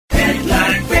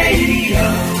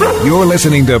You're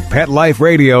listening to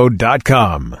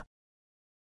PetLifeRadio.com.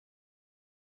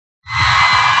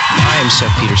 Hi, I'm Seth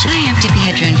Peterson. Hi, I'm Tippi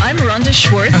Hedren. I'm Rhonda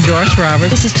Schwartz. I'm Doris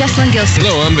Roberts. This is Jessalyn Gilson.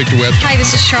 Hello, I'm Victor Webb. Hi,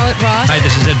 this is Charlotte Ross. Hi,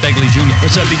 this is Ed Begley Jr.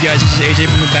 What's up, you guys? This is AJ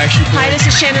from the Backstreet Boys. Hi, this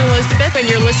is Shannon Elizabeth, and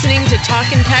you're listening to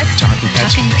Talkin' Pets. Talking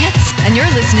Pets. Talking Pets. And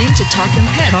you're listening to Talkin'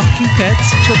 Pets. Talking Pets.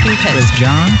 Talking Pets. With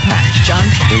John Patch. John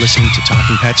Patch. You're listening to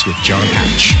Talking Pets with John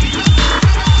Patch.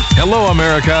 Hello,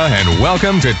 America, and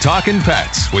welcome to Talkin'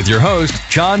 Pets with your host,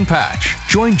 John Patch.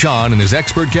 Join John and his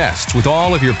expert guests with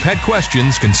all of your pet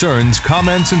questions, concerns,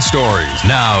 comments, and stories.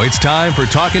 Now it's time for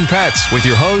Talkin' Pets with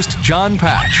your host, John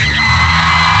Patch.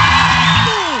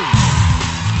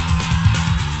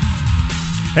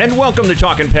 And welcome to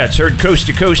Talkin' Pets, heard coast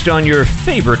to coast on your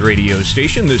favorite radio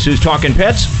station. This is Talkin'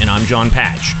 Pets, and I'm John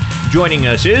Patch. Joining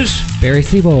us is Barry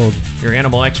Siebold, your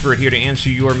animal expert, here to answer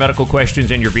your medical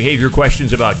questions and your behavior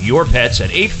questions about your pets at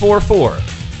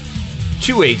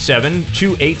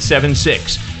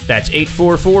 844-287-2876. That's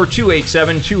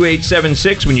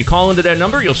 844-287-2876. When you call into that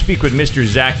number, you'll speak with Mr.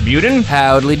 Zach Buden.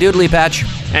 Howdly doodly, Patch.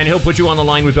 And he'll put you on the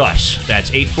line with us. That's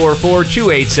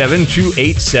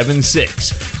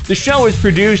 844-287-2876. The show is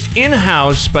produced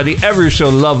in-house by the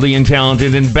ever-so-lovely and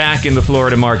talented and back in the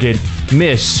Florida market,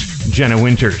 Miss Jenna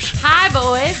Winters. Hi,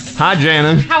 boys. Hi,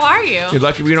 Jenna. How are you? You're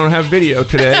lucky we don't have video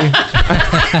today.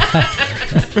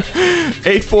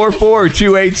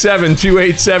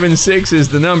 844-287-2876 is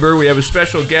the number. We have a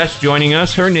special guest joining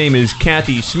us. Her name is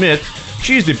Kathy Smith.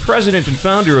 She's the president and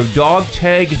founder of Dog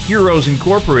Tag Heroes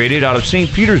Incorporated out of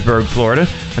St. Petersburg, Florida,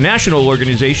 a national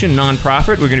organization,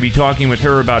 nonprofit. We're going to be talking with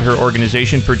her about her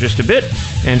organization for just a bit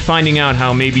and finding out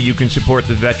how maybe you can support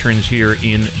the veterans here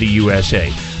in the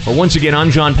USA. But once again,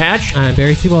 I'm John Patch. I'm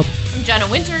Barry Siebold. I'm Jenna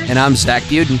Winters. And I'm Zach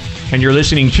Buden. And you're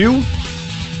listening to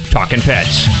Talkin'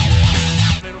 Pets.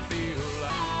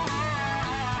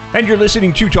 And you're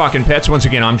listening to Talkin' Pets. Once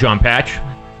again, I'm John Patch.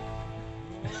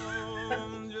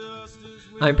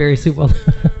 I'm Barry Siebold.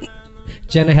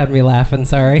 Jenna had me laughing,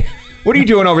 sorry. What are you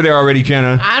doing over there already,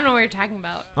 Jenna? I don't know what you're talking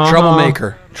about.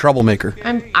 Troublemaker.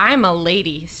 I'm a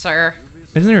lady, sir.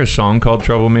 Isn't there a song called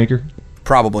Troublemaker?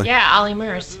 Probably. Yeah, Ollie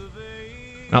Murs.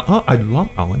 Oh, I love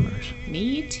Ollie Murs.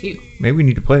 Me too. Maybe we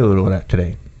need to play a little of that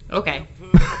today. Okay.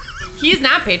 He's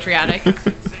not patriotic.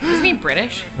 Isn't he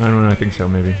British? I don't know. I think so,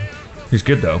 maybe. He's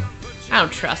good, though. I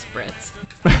don't trust Brits.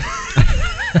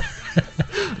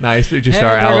 Nice. They're just Hey,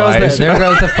 our allies. There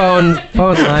goes the phone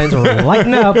lines.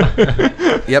 Lighten up.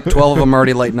 Yep, 12 of them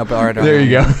already lighting up. All right, There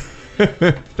you go.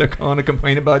 They're calling to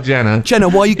complain about Jenna. Jenna,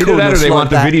 why are you Either calling that or us they like want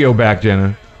the that? video back,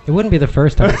 Jenna. It wouldn't be the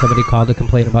first time somebody called to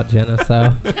complain about Jenna, so.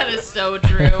 That is so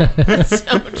true. That's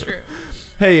so true.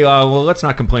 Hey, well, let's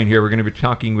not complain here. We're going to be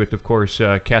talking with, of course,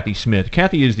 Kathy Smith.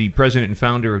 Kathy is the president and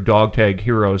founder of Dog Tag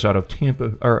Heroes out of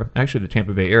Tampa, or actually the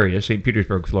Tampa Bay area, St.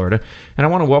 Petersburg, Florida. And I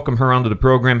want to welcome her onto the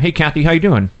program. Hey, Kathy, how you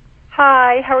doing?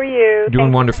 Hi, how are you?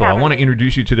 Doing wonderful. I want to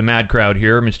introduce you to the mad crowd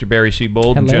here, Mr. Barry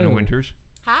Siebold and Hello. Jenna Winters.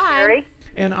 Hi. Barry?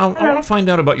 And I want to find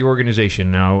out about your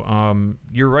organization now.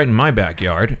 You're right in my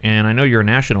backyard, and I know you're a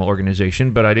national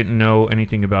organization, but I didn't know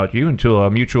anything about you until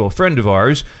a mutual friend of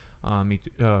ours,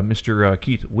 Mr.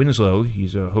 Keith Winslow.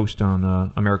 He's a host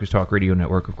on America's Talk Radio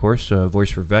Network, of course,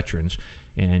 Voice for Veterans,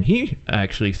 and he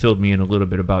actually filled me in a little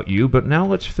bit about you, but now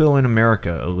let's fill in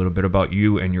America a little bit about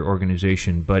you and your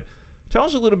organization. But tell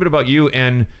us a little bit about you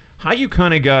and how you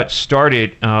kind of got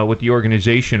started with the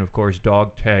organization, of course,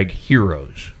 Dog Tag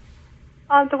Heroes.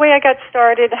 The way I got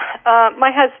started,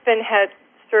 my husband had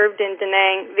served in Da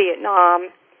Nang, Vietnam,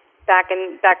 back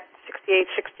 68,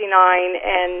 69,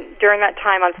 and during that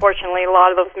time, unfortunately, a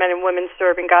lot of those men and women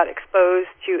serving got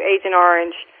exposed to Agent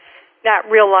Orange, not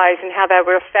realizing how that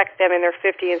would affect them in their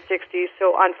 50s and 60s.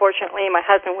 So unfortunately, my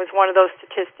husband was one of those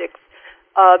statistics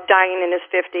of dying in his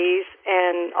 50s,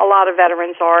 and a lot of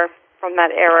veterans are from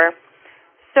that era.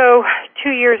 So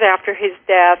 2 years after his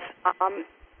death,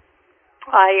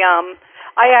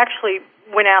 I actually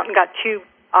went out and got two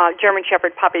German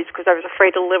Shepherd puppies because I was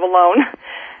afraid to live alone.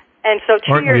 And so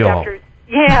 2 years after,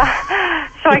 yeah.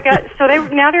 So they're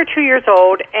 2 years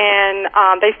old, and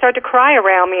they started to cry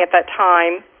around me at that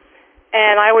time.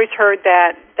 And I always heard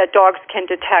that dogs can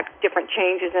detect different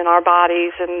changes in our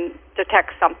bodies and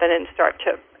detect something and start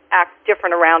to act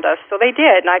different around us. So they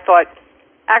did, and I thought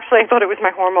it was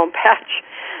my hormone patch.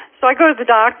 So I go to the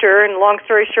doctor, and long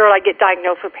story short, I get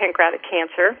diagnosed with pancreatic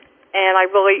cancer. And I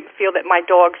really feel that my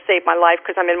dog saved my life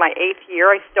because I'm in my 8th year.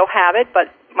 I still have it,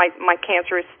 but my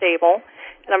cancer is stable,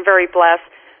 and I'm very blessed.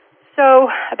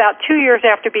 So about 2 years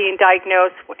after being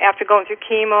diagnosed, after going through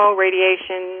chemo,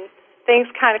 radiation, things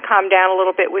kind of calmed down a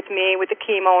little bit with me with the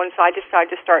chemo, and so I decided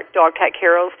to start Dog Tag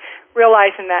Heroes,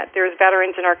 realizing that there's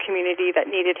veterans in our community that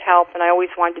needed help, and I always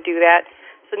wanted to do that.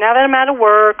 So now that I'm out of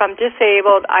work, I'm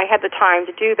disabled, I had the time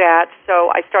to do that, so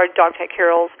I started Dog Tag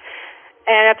Heroes.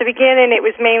 And at the beginning, it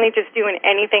was mainly just doing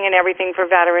anything and everything for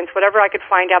veterans. Whatever I could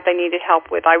find out they needed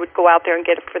help with, I would go out there and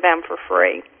get it for them for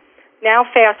free. Now,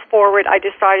 fast forward, I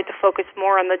decided to focus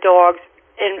more on the dogs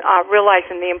and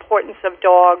realizing the importance of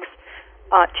dogs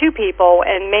to people,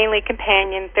 and mainly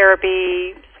companion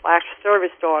therapy /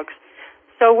 service dogs.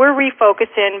 So we're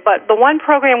refocusing, but the one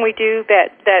program we do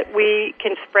that we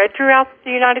can spread throughout the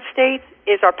United States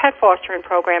is our pet fostering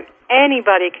program.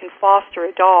 Anybody can foster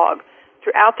a dog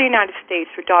throughout the United States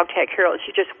through Dog Tag Heroes.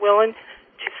 You're just willing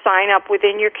to sign up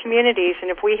within your communities,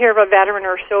 and if we hear of a veteran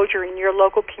or a soldier in your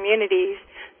local communities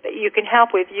that you can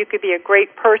help with, you could be a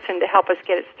great person to help us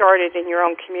get it started in your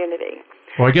own community.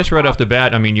 Well, I guess right off the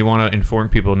bat, I mean, you want to inform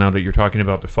people now that you're talking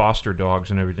about the foster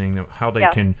dogs and everything, how they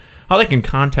can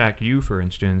contact you, for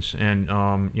instance, and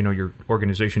your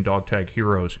organization Dog Tag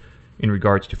Heroes in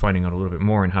regards to finding out a little bit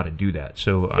more and how to do that.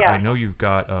 So I know you've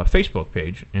got a Facebook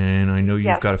page, and I know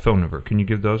you've got a phone number. Can you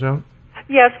give those out?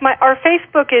 Yes, our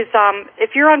Facebook is,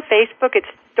 if you're on Facebook, it's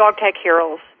Dog Tag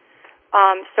Heroes.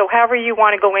 So however you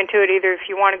want to go into it, either if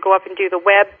you want to go up and do the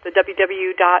web, the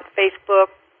www.facebook,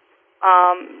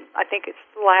 I think it's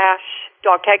 /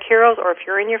 Dog Tag Heroes, or if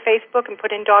you're in your Facebook and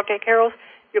put in Dog Tag Heroes,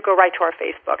 you'll go right to our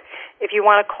Facebook. If you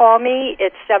want to call me,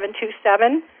 it's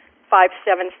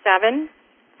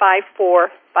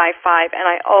 727-577-5455, and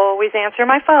I always answer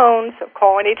my phone, so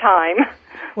call anytime.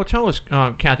 Well, tell us,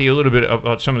 Kathy, a little bit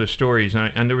about some of the stories,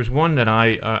 and there was one that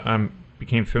I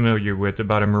became familiar with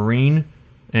about a Marine,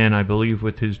 and I believe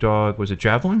with his dog, was it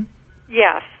Javelin?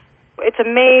 Yes. It's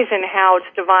amazing how it's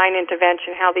divine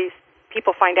intervention, how these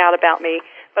people find out about me,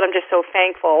 but I'm just so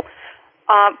thankful.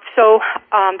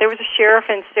 There was a sheriff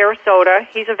in Sarasota.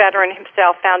 He's a veteran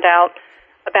himself, found out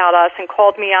about us and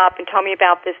called me up and told me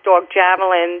about this dog,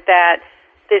 Javelin, that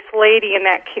this lady in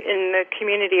the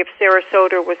community of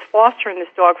Sarasota was fostering this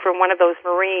dog from one of those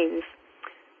Marines.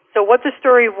 So what the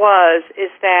story was is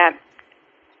that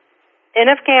in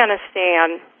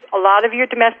Afghanistan, a lot of your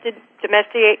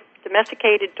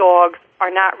domesticated dogs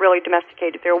are not really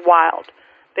domesticated. They're wild.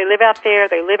 They live out there.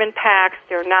 They live in packs.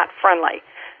 They're not friendly.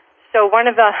 So one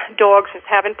of the dogs was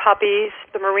having puppies.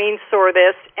 The Marines saw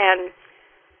this, and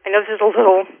I know this is a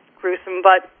little gruesome,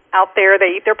 but out there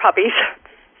they eat their puppies.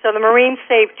 So the Marines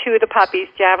saved 2 of the puppies,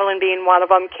 Javelin being one of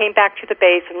them, came back to the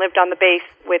base and lived on the base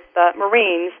with the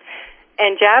Marines.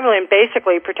 And Javelin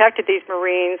basically protected these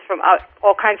Marines from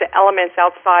all kinds of elements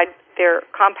outside their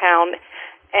compound.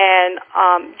 And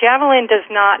Javelin does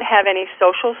not have any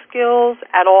social skills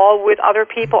at all with other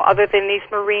people other than these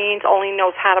Marines, only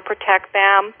knows how to protect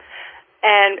them.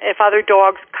 And if other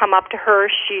dogs come up to her,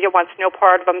 she wants no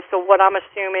part of them. So what I'm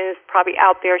assuming is probably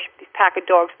out there, these pack of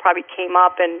dogs probably came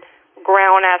up and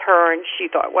growled at her, and she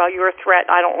thought, well, you're a threat,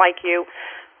 I don't like you.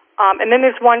 And then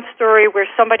there's one story where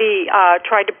somebody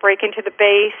tried to break into the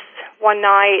base one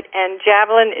night, and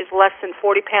Javelin is less than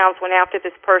 40 pounds, went after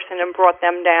this person and brought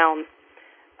them down.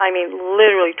 I mean,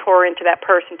 literally tore into that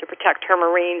person to protect her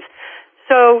Marines.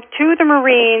 So 2 of the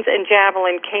Marines and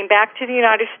Javelin came back to the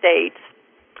United States.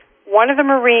 One of the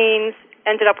Marines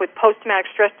ended up with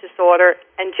post-traumatic stress disorder,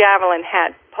 and Javelin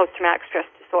had post-traumatic stress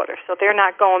disorder, so they're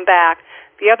not going back.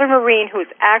 The other Marine, who's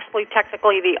actually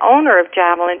technically the owner of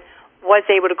Javelin, was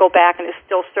able to go back and is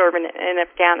still serving in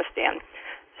Afghanistan.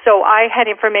 So I had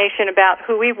information about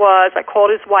who he was. I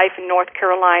called his wife in North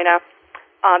Carolina.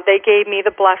 They gave me the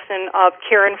blessing of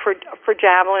caring for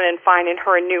Javelin and finding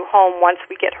her a new home once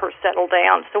we get her settled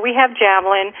down. So we have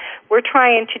Javelin. We're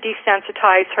trying to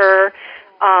desensitize her.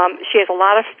 She has a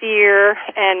lot of fear,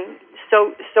 and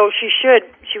so she should.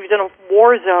 She was in a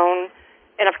war zone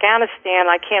in Afghanistan.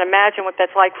 I can't imagine what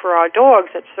that's like for our dogs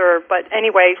that serve. But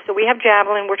anyway, so we have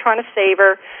Javelin. We're trying to save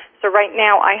her. So right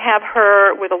now I have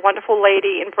her with a wonderful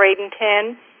lady in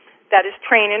Bradenton that is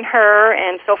training her,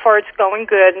 and so far it's going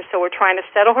good. And so we're trying to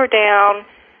settle her down,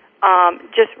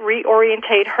 just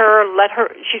reorientate her,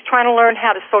 she's trying to learn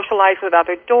how to socialize with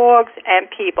other dogs and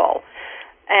people.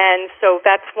 And so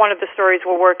that's one of the stories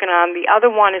we're working on. The other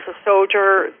one is a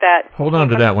soldier that... Hold on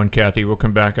to that one, Kathy. We'll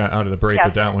come back out of the break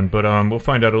with that one. But we'll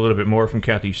find out a little bit more from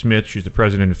Kathy Smith. She's the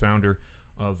president and founder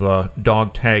of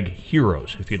Dog Tag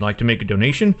Heroes. If you'd like to make a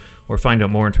donation or find out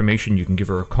more information, you can give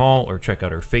her a call or check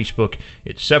out her Facebook.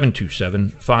 It's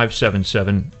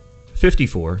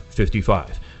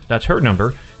 727-577-5455. That's her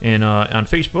number. And on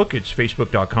Facebook, it's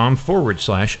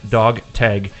facebook.com/Dog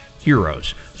Tag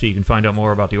Heroes. So you can find out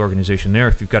more about the organization there.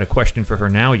 If you've got a question for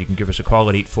her now, you can give us a call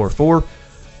at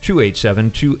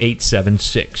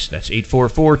 844-287-2876. That's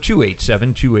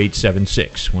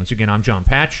 844-287-2876. Once again, I'm John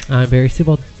Patch. I'm Barry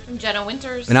Siebold. I'm Jenna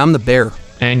Winters. And I'm the bear.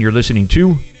 And you're listening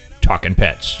to Talkin'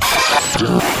 Pets.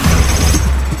 We'll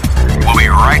be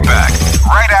right back,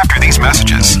 right after these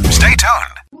messages. Stay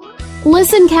tuned.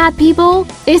 Listen, cat people,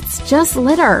 it's just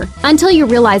litter. Until you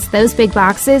realize those big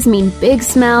boxes mean big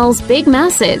smells, big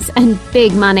messes, and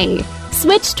big money.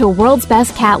 Switch to World's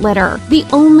Best Cat Litter, the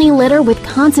only litter with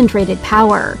concentrated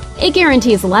power. It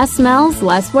guarantees less smells,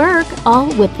 less work, all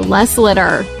with less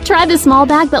litter. Try the small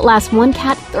bag that lasts one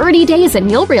cat 30 days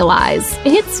and you'll realize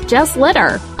it's just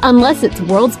litter. Unless it's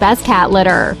World's Best Cat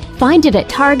Litter. Find it at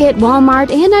Target,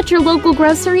 Walmart, and at your local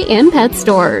grocery and pet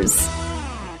stores.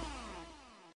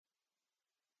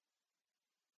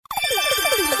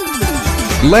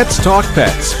 Let's Talk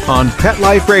Pets on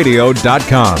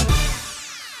PetLifeRadio.com.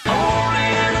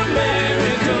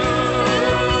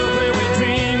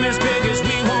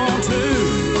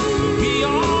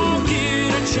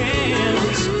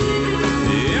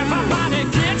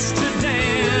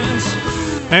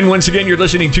 And once again, you're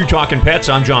listening to Talkin' Pets.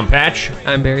 I'm John Patch.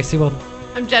 I'm Barry Siebold.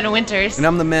 I'm Jenna Winters. And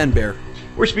I'm the man bear.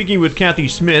 We're speaking with Kathy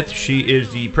Smith. She is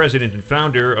the president and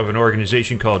founder of an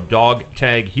organization called Dog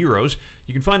Tag Heroes.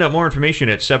 You can find out more information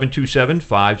at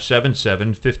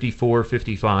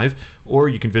 727-577-5455, or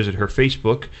you can visit her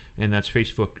Facebook, and that's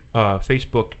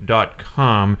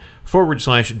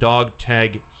facebook.com/Dog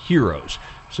Tag Heroes.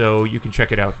 So you can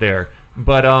check it out there.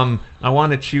 But I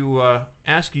wanted to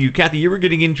ask you, Kathy, you were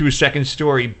getting into a second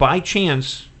story. By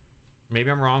chance,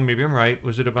 maybe I'm wrong, maybe I'm right,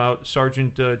 was it about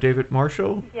Sergeant David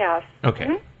Marshall? Yes. Okay.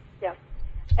 Mm-hmm. Yes.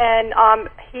 And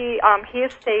he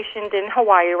is stationed in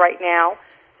Hawaii right now.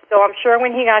 So I'm sure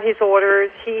when he got his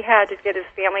orders, he had to get his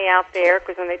family out there,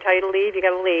 because when they tell you to leave, you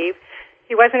got to leave.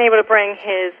 He wasn't able to bring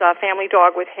his family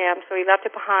dog with him, so he left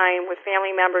it behind with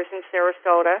family members in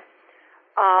Sarasota.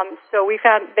 So they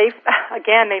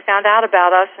found out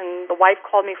about us, and the wife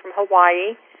called me from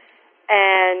Hawaii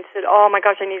and said, "Oh my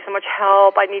gosh, I need so much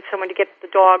help. I need someone to get the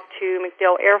dog to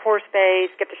MacDill Air Force Base,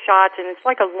 get the shots." And it's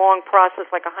like a long process,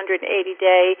 like a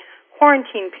 180-day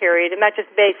quarantine period. And that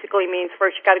just basically means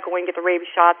first you got to go in and get the rabies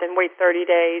shot, then wait 30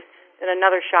 days, then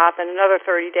another shot, then another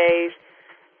 30 days.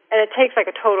 And it takes like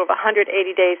a total of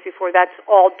 180 days before that's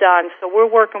all done. So we're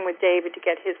working with David to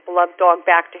get his beloved dog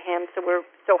back to him. So we're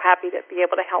so happy to be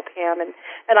able to help him. And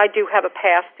I do have a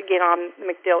pass to get on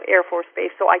MacDill Air Force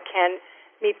Base, so I can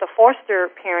meet the foster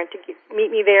parent to meet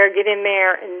me there, get in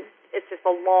there, and it's just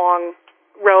a long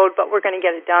road, but we're going to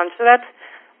get it done. So that's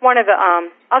one of the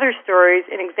other stories,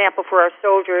 an example for our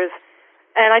soldiers.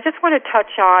 And I just want to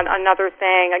touch on another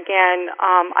thing. Again,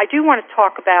 I do want to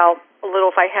talk about a little,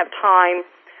 if I have time.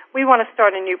 We want to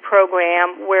start a new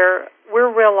program where we're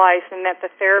realizing that the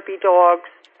therapy dogs,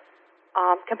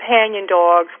 companion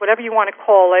dogs, whatever you want to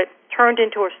call it, turned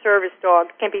into a service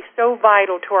dog, can be so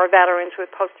vital to our veterans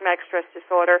with post-traumatic stress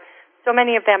disorder. So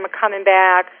many of them are coming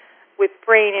back with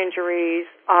brain injuries,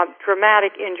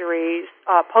 traumatic injuries,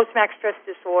 post-traumatic stress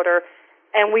disorder.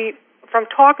 And from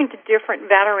talking to different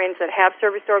veterans that have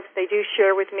service dogs, they do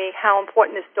share with me how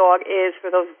important this dog is for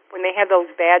those when they have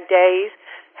those bad days,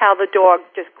 how the dog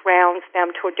just grounds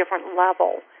them to a different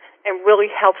level and really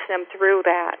helps them through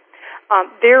that.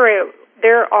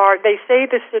 They say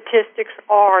the statistics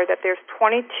are that there's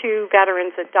 22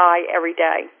 veterans that die every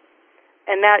day,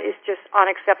 and that is just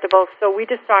unacceptable. So we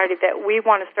decided that we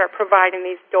want to start providing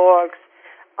these dogs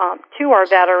to our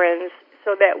veterans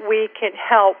so that we can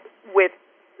help with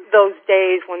those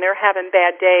days when they're having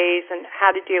bad days and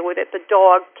how to deal with it. The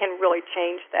dog can really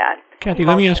change that. Kathy,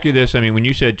 let me ask you this. I mean, when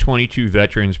you said 22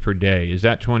 veterans per day, is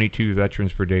that 22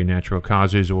 veterans per day natural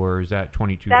causes, or is that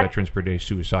 22 veterans per day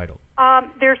suicidal?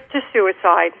 There's to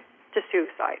suicide.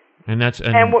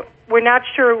 And we're not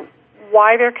sure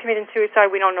why they're committing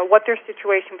suicide. We don't know what their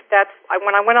situation, but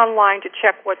when I went online to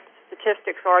check what the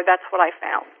statistics are, that's what I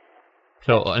found.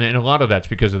 So, and a lot of that's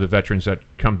because of the veterans that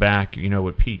come back,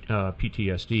 with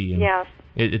PTSD. And yes.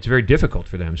 It's very difficult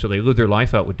for them. So they live their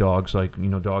life out with dogs, like,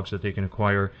 dogs that they can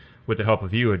acquire with the help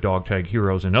of you at Dog Tag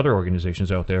Heroes and other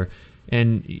organizations out there.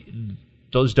 And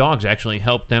those dogs actually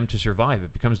help them to survive.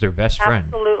 It becomes their best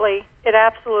friend. Absolutely.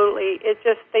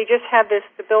 They just have this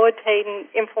debilitating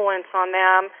influence on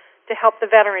them to help the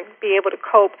veteran be able to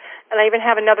cope. And I even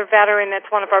have another veteran that's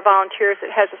one of our volunteers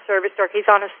that has a service dog. He's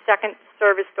on his second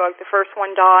service dog. The first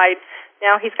one died.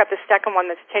 Now he's got the second one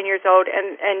that's 10 years old.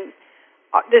 And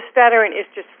this veteran is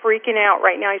just freaking out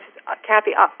right now. He says,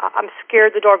 "Kathy, I'm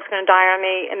scared the dog's going to die on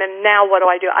me. And then now what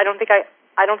do? I don't think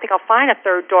I'll find a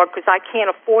third dog because I can't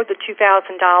afford the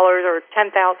 $2,000 or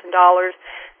 $10,000."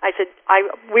 I said,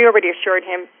 we already assured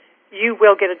him, you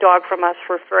will get a dog from us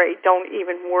for free. Don't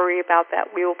even worry about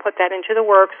that. We will put that into the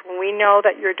works. When we know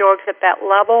that your dog's at that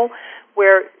level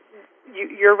where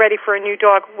you're ready for a new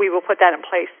dog, we will put that in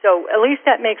place. So at least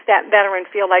that makes that veteran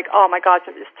feel like, oh, my gosh,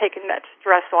 it's taking that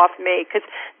stress off me, because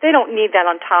they don't need that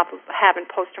on top of having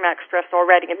post-traumatic stress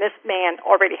already. And this man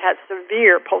already has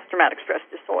severe post-traumatic stress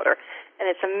disorder, and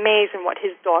it's amazing what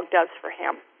his dog does for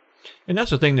him. And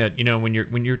that's the thing that, when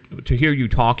you're to hear you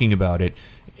talking about it,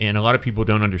 and a lot of people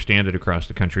don't understand it across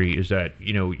the country, is that,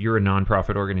 you're a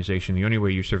nonprofit organization. The only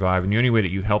way you survive and the only way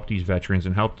that you help these veterans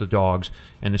and help the dogs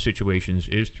and the situations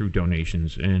is through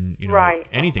donations. And, right.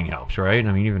 Anything helps, right?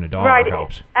 I mean, even a dog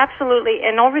helps. Absolutely.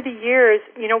 And over the years,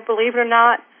 believe it or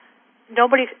not,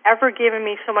 nobody's ever given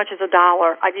me so much as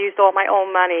 $1. I've used all my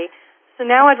own money. So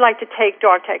now I'd like to take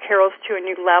Dog Tag Heroes to a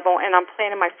new level, and I'm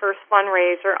planning my first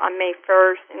fundraiser on May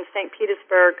 1st in St.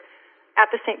 Petersburg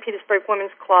at the St. Petersburg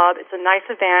Women's Club. It's a nice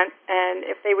event, and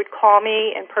if they would call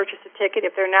me and purchase a ticket,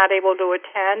 if they're not able to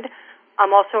attend, I'm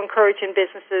also encouraging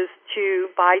businesses to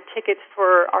buy tickets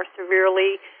for our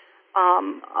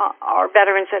our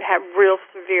veterans that have real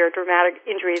severe dramatic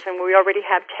injuries, and we already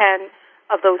have 10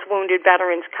 of those wounded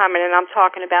veterans coming, and I'm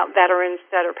talking about veterans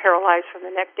that are paralyzed from the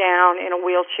neck down, in a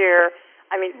wheelchair.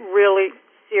 I mean, really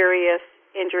serious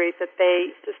injuries that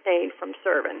they sustained from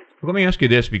serving. Let me ask you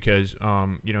this, because,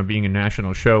 being a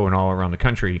national show and all around the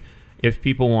country, if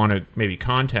people want to maybe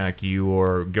contact you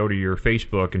or go to your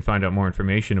Facebook and find out more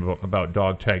information about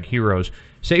Dog Tag Heroes,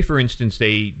 say, for instance,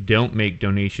 they don't make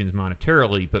donations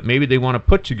monetarily, but maybe they want to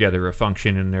put together a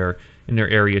function in their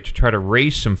area to try to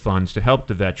raise some funds to help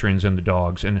the veterans and the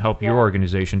dogs and help your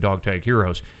organization, Dog Tag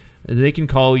Heroes. They can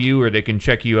call you or they can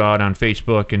check you out on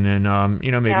Facebook and then,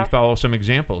 maybe follow some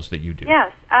examples that you do.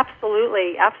 Yes,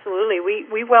 absolutely, absolutely.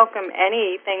 We welcome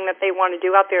anything that they want to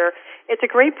do out there. It's a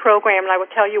great program, and I will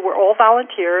tell you, we're all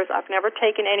volunteers. I've never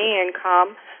taken any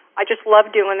income. I just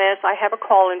love doing this. I have a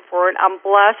call-in for it. I'm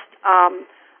blessed. I'm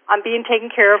being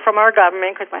taken care of from our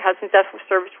government because my husband's death was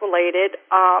service-related.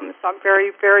 So I'm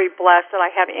very, very blessed that I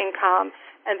have income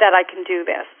and that I can do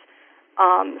this.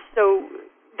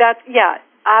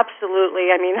 Absolutely.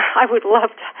 I mean, I would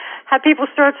love to have people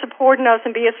start supporting us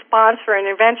and be a sponsor, and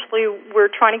eventually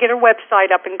we're trying to get a website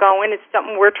up and going. It's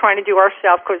something we're trying to do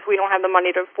ourselves because we don't have the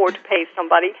money to afford to pay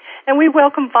somebody. And we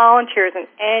welcome volunteers in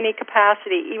any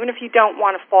capacity. Even if you don't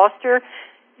want to foster,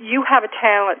 you have a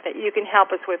talent that you can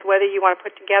help us with, whether you want to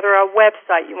put together a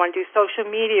website, you want to do social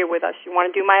media with us, you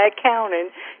want to do my accounting,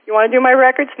 you want to do my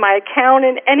records, my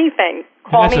accounting, anything.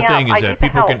 Call me out. And that's the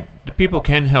thing, is that people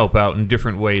can help out in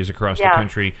different ways across the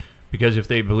country, because if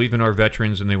they believe in our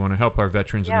veterans and they want to help our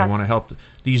veterans and they want to help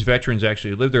these veterans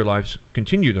actually live their lives,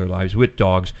 continue their lives with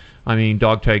dogs, I mean,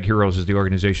 Dog Tag Heroes is the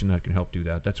organization that can help do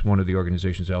that. That's one of the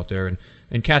organizations out there. And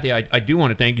Kathy, I do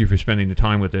want to thank you for spending the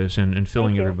time with us and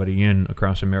filling everybody in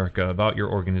across America about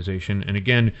your organization. And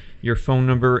again, your phone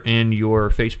number and your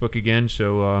Facebook again,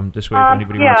 so this way if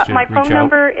anybody wants to reach out. Yeah, my phone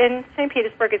number in St.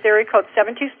 Petersburg is area code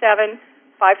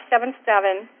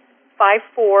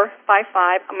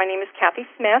 727-577-5455. My name is Kathy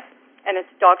Smith, and it's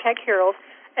Dog Tag Heroes.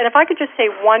 And if I could just say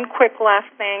one quick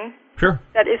last thing. Sure.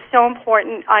 That is so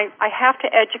important. I have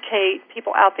to educate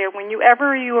people out there.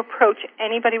 Whenever you approach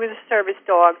anybody with a service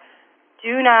dog,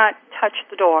 do not touch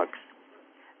the dogs.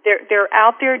 They're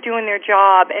out there doing their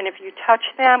job, and if you touch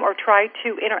them or try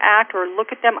to interact or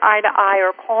look at them eye to eye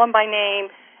or call them by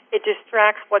name, it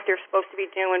distracts what they're supposed to be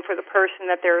doing for the person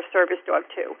that they're a service dog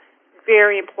to.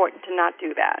 Very important to not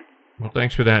do that. Well,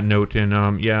 thanks for that note. And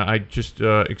I just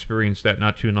experienced that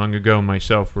not too long ago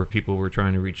myself, where people were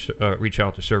trying to reach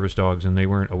out to service dogs, and they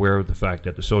weren't aware of the fact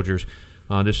that the soldiers,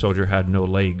 this soldier had no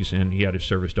legs, and he had a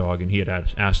service dog, and he had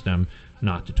asked them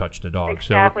not to touch the dog.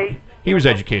 Exactly. So he was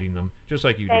educating them, just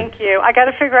like you did. Thank you. I got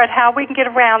to figure out how we can get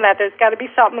around that. There's got to be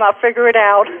something. I'll figure it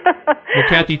out. Well,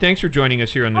 Kathy, thanks for joining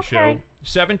us here on the show.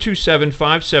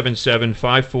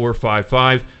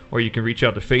 727-577-5455. Or you can reach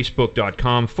out to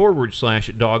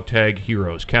facebook.com/Dog Tag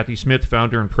Heroes. Kathy Smith,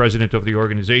 founder and president of the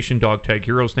organization Dog Tag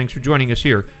Heroes. Thanks for joining us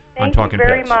here on Talkin' Pets.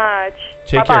 Thank you very much.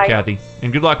 Take care, Kathy,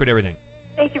 and good luck with everything.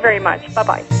 Thank you very much.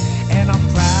 Bye-bye. And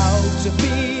I'm proud to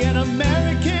be an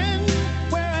American,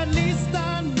 where at least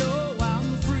I know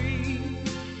I'm free,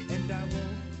 and I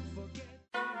won't forget.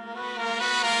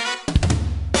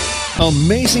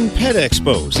 Amazing Pet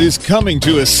Expos is coming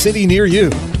to a city near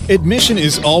you. Admission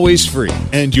is always free,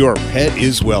 and your pet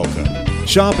is welcome.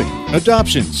 Shopping,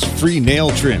 adoptions, free nail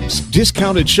trims,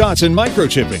 discounted shots and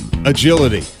microchipping,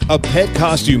 agility, a pet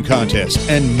costume contest,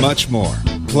 and much more.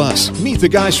 Plus, meet the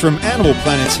guys from Animal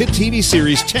Planet's hit TV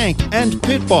series Tank and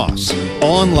Pit Boss.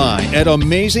 Online at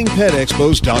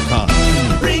AmazingPetExpos.com.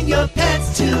 Bring your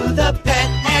pets to the Pet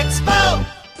Expo.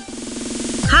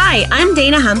 Hi, I'm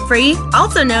Dana Humphrey,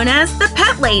 also known as the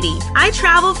Pet Lady. I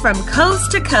travel from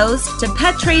coast to coast to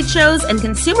pet trade shows and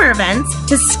consumer events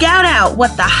to scout out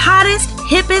what the hottest,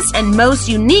 hippest, and most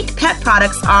unique pet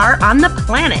products are on the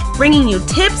planet, bringing you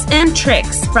tips and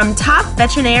tricks from top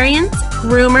veterinarians,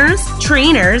 groomers,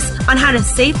 trainers on how to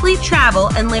safely travel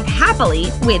and live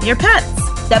happily with your pets.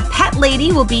 The Pet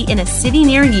Lady will be in a city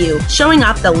near you, showing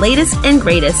off the latest and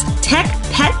greatest tech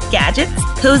pet gadgets,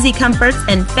 cozy comforts,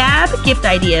 and fab gift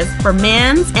ideas for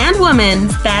man's and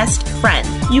woman's best friend.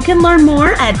 You can learn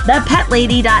more at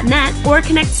thepetlady.net or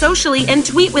connect socially and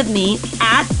tweet with me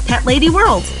at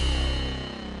PetLadyWorld.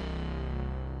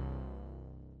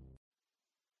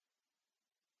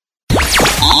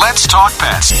 Let's talk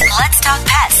pets. Let's talk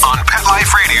pets On Pet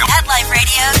Life Radio. Pet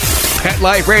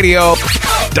Life Radio.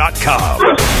 PetLifeRadio.com.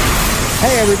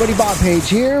 Hey everybody, Bob Page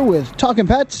here with Talking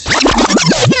Pets.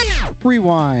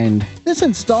 Rewind. This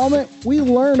installment, we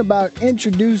learn about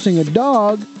introducing a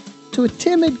dog to a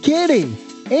timid kitty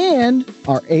and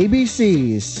our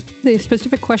ABCs. The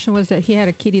specific question was that he had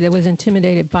a kitty that was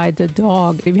intimidated by the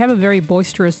dog. If you have a very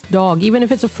boisterous dog, even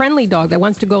if it's a friendly dog that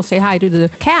wants to go say hi to the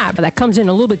cat, that comes in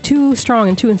a little bit too strong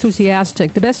and too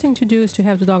enthusiastic, the best thing to do is to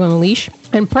have the dog on a leash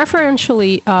and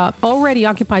preferentially already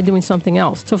occupied doing something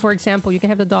else. So for example, you can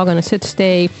have the dog on a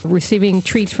sit-stay, receiving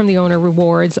treats from the owner,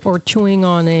 rewards, or chewing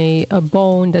on a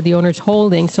bone that the owner's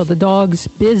holding, so the dog's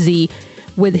busy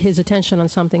with his attention on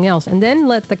something else, and then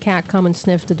let the cat come and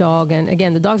sniff the dog. And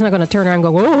again, the dog's not going to turn around and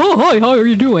go, "Oh, hi, how are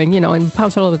you doing?" And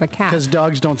pounce all over the cat. Because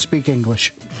dogs don't speak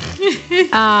English.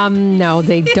 No,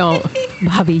 they don't.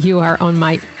 Bobby, you are on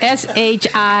my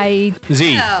SHIZ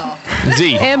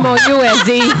MOUSZ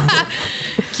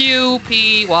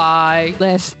QPY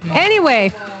list.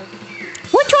 Anyway,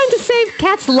 we're trying to save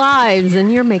cats' lives,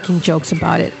 and you're making jokes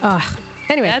about it.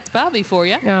 Anyway, that's Bobby for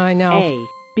you. I know. A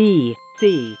B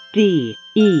C D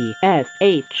E S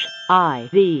H I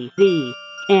Z Z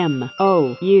M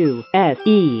O U S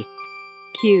E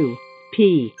Q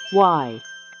P Y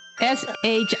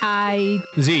SHIZ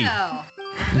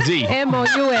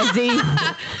MOUSZ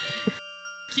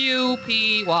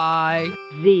QPY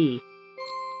Z.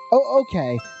 Oh,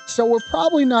 okay. So we're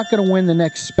probably not going to win the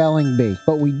next spelling bee,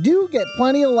 but we do get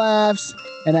plenty of laughs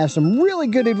and have some really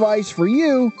good advice for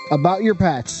you about your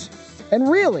pets. And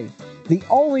really, the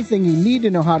only thing you need to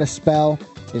know how to spell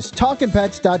is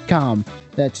TalkinPets.com.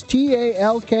 That's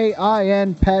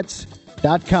TALKIN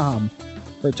Pets.com.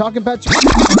 For Talking Pets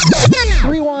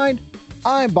Rewind,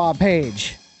 I'm Bob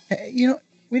Page. Hey,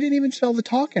 we didn't even spell the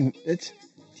talking. It's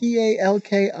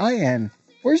TALKIN.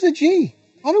 Where's the G?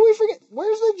 How do we forget?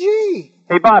 Where's the G?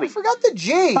 Hey, Bobby. I forgot the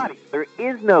G. Bobby, there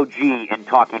is no G in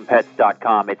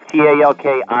TalkingPets.com. It's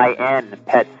TALKIN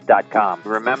Pets.com.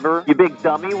 Remember? You big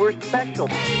dummy, we're special.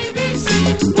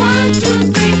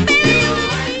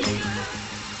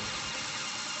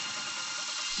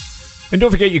 And don't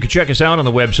forget, you can check us out on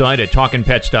the website at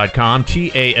TalkinPets.com,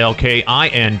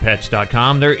 TALKIN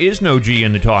Pets.com. There is no G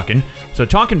in the talking, so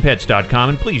TalkinPets.com,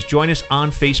 and please join us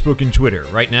on Facebook and Twitter.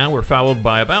 Right now, we're followed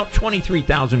by about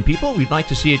 23,000 people. We'd like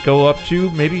to see it go up to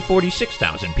maybe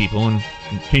 46,000 people and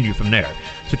continue from there.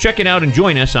 So check it out and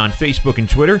join us on Facebook and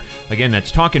Twitter. Again, that's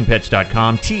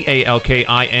TalkinPets.com,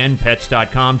 TALKIN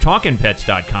Pets.com,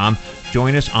 TalkinPets.com.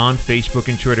 Join us on Facebook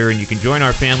and Twitter, and you can join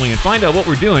our family and find out what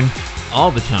we're doing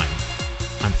all the time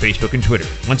on Facebook and Twitter.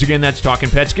 Once again, that's Talking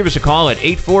Pets. Give us a call at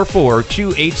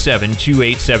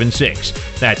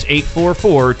 844-287-2876. That's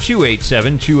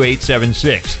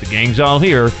 844-287-2876. The gang's all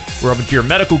here. We're open to your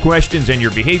medical questions and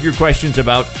your behavior questions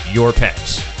about your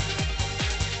pets.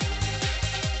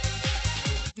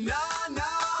 No,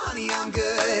 honey, I'm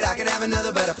good. I could have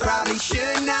another, but I probably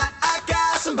should not. I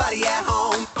got somebody at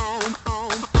home.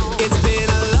 It's been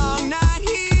a long night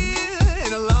here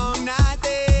and a long night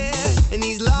there, and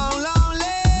these long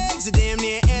legs are damn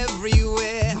near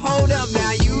everywhere. Hold up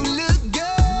now, you look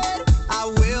good, I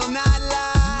will not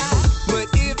lie, but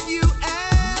if you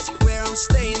ask where I'm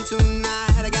staying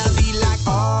tonight, I gotta be like,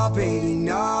 oh baby,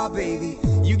 no baby,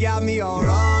 you got me all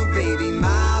wrong, baby.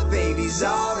 My baby's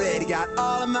already got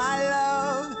all of my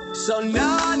love. So no,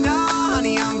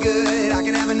 honey, I'm good. I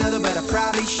can have another, but I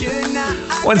probably should not.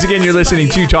 Once again, you're listening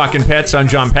to Talking Pets. I'm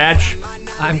John Patch.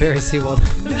 I'm Barry Seawold.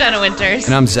 I'm Jenna Winters.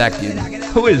 And I'm Zach Buden.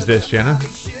 Who is this, Jenna?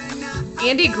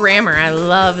 Andy Grammer. I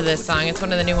love this song. It's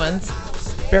one of the new ones.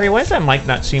 Barry, why does that mic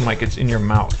not seem like it's in your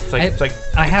mouth? It's like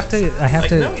I have to.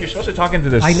 No, you're supposed to talk into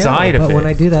the I know, side of it. but when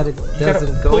I do that, it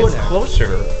doesn't go pull in it there.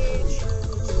 closer.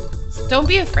 Don't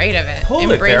be afraid of it. Pull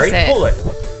Embrace it, Barry. it. Pull it.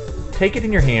 Take it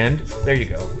in your hand. There you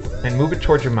go. And move it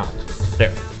towards your mouth.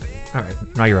 There. All right,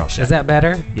 now you're all set. Is that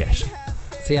better? Yes.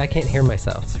 See, I can't hear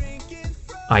myself.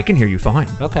 I can hear you fine.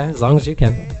 Okay, as long as you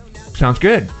can. Sounds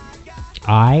good.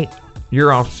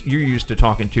 You're used to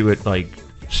talking to it like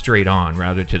straight on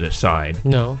rather to the side.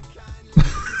 No.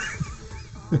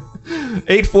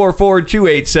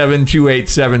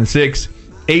 844-287-2876.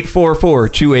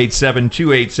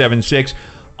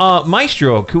 844-287-2876.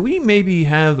 Maestro, could we maybe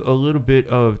have a little bit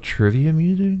of trivia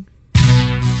music?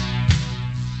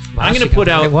 I'm going to put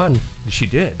out one. She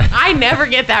did. I never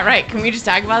get that right. Can we just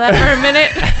talk about that for a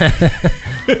minute?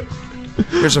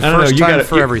 There's a first time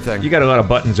for everything. You got a lot of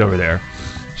buttons over there.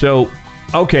 So,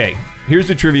 okay, here's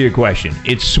the trivia question.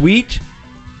 It's sweet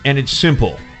and it's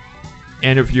simple.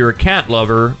 And if you're a cat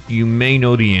lover, you may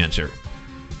know the answer.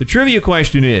 The trivia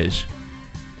question is,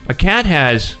 a cat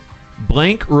has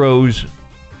blank rows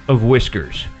of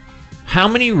whiskers. How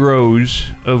many rows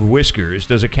of whiskers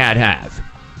does a cat have?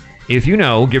 If you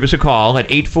know, give us a call at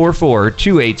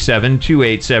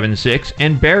 844-287-2876,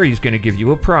 and Barry's going to give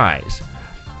you a prize.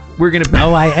 We're going to...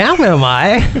 Oh, I am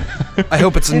I? I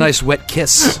hope it's a nice wet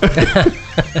kiss.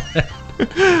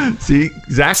 See,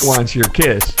 Zach wants your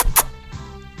kiss.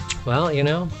 Well, you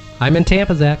know, I'm in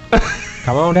Tampa, Zach.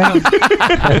 Come on down.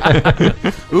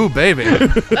 Ooh, baby.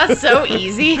 That's so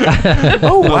easy.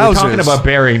 Oh, wow. We're talking about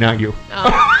Barry, not you.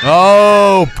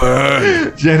 Oh,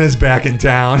 burn. Jenna's back in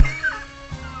town.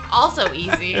 Also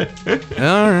easy. All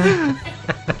right.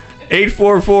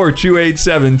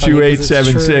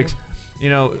 844-287-2876. You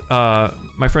know,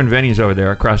 my friend Vinny's over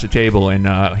there across the table,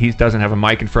 and he doesn't have a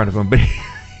mic in front of him, but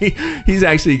he's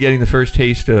actually getting the first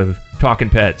taste of Talking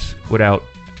Pets without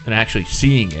actually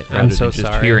seeing it. I'm so just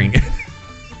sorry. Hearing it.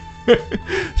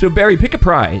 So, Barry, pick a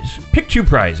prize. Pick two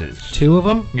prizes. Two of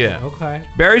them? Yeah. Okay.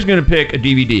 Barry's going to pick a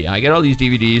DVD. I get all these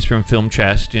DVDs from Film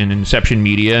Chest and Inception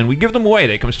Media, and we give them away.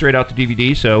 They come straight out to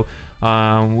DVD, so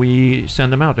we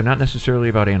send them out. They're not necessarily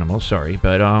about animals, sorry,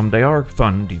 but they are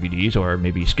fun DVDs, or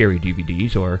maybe scary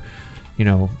DVDs, or, you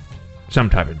know, some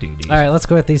type of DVDs. All right, let's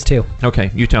go with these two.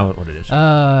 Okay, you tell it what it is.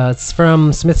 It's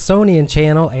from Smithsonian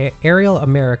Channel, Aerial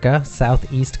America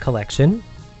Southeast Collection,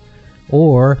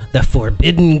 or The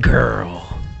Forbidden Girl.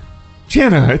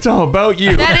 Jenna, it's all about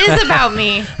you. That is about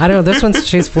me. I don't know. This one's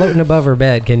she's floating above her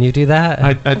bed. Can you do that?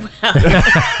 I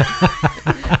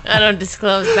don't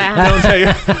disclose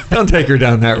that. Don't take her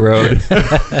down that road.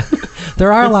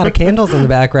 There are a lot of candles in the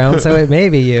background, so it may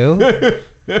be you.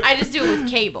 I just do it with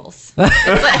cables.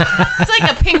 It's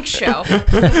like a pink show.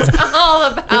 It's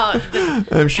all about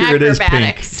I'm sure it is pink.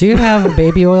 acrobatics. Do you have a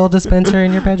baby oil dispenser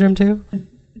in your bedroom too?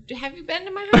 Have you been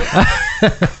to my house?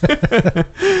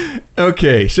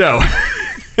 Okay, so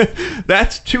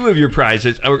that's two of your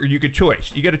prizes, or you could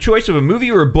choice. You got a choice of a movie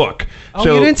or a book. Oh,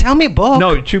 so, you didn't tell me book.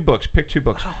 No, two books. Pick two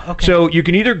books. Oh, okay. So you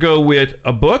can either go with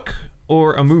a book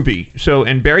or a movie. So,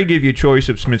 and Barry gave you a choice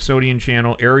of Smithsonian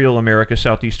Channel, Aerial America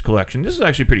Southeast Collection. This is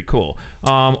actually pretty cool.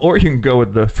 Or you can go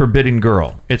with The Forbidden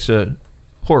Girl. It's a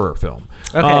horror film.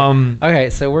 Okay. Okay,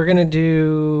 so we're gonna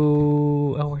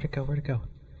do. Oh, where'd it go?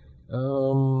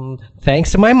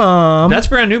 Thanks to my mom. That's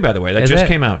brand new, by the way. That just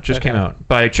came out. Came out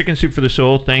by Chicken Soup for the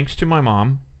Soul. Thanks to my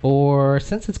mom. Or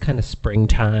since it's kind of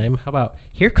springtime, how about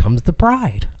Here Comes the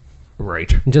Bride?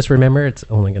 Right. And just remember, it's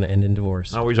only going to end in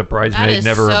divorce. Always a bridesmaid, that is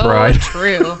never so a bride.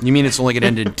 True. You mean it's only going to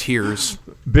end in tears?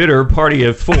 Bitter party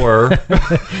of four.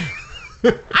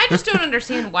 I just don't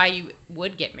understand why you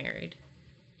would get married.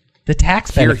 The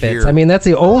tax Hear, benefits. hear. I mean, that's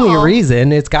the only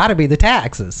reason. It's got to be the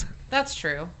taxes. That's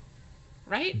true.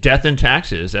 Right? Death and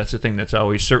taxes. That's the thing that's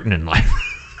always certain in life.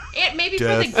 It maybe for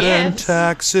Death the and gifts.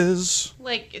 taxes.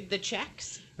 Like the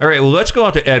checks. All right, well, let's go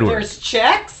out to Edward. There's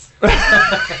checks?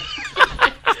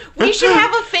 We should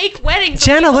have a fake wedding. So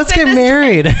Jenna, people let's send get us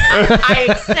married. I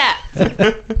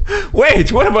accept.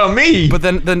 Wait, what about me? But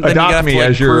then you Adopt have me to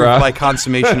as your prove by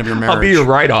consummation of your marriage. I'll be your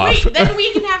write-off. Wait, then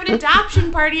we can have an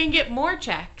adoption party and get more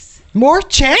checks. More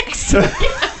checks?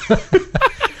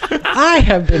 I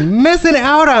have been missing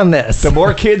out on this. The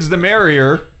more kids, the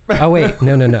merrier. Oh, wait.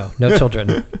 No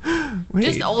children. Wait,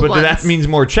 Just old but ones. that means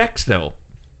more checks, though.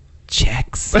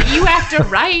 Checks. You have to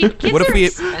write. Kids What if are we-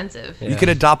 expensive. You could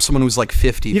adopt someone who's like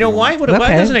 50. You know why? Why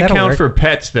Okay, doesn't it that'll count work. for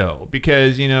pets, though?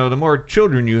 Because, you know, the more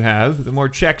children you have, the more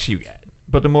checks you get.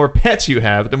 But the more pets you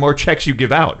have, the more checks you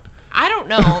give out. I don't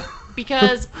know.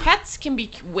 Because pets can be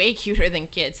way cuter than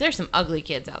kids. There's some ugly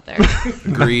kids out there.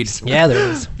 Agreed. Yeah, there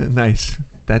is. Nice.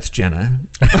 That's Jenna.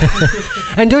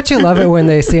 And don't you love it when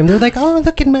they see him? They're like, oh,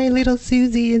 look at my little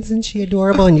Susie. Isn't she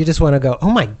adorable? And you just want to go, oh,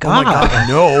 my God.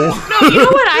 No. No, you know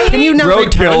what I hate? Can you not Roadkill.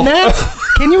 return that?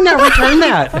 Can you not return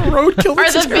that? Roadkill.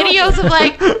 Or the videos of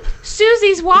like,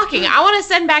 Susie's walking. I want to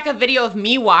send back a video of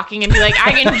me walking and be like,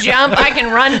 I can jump, I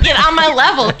can run, get on my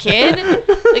level, kid.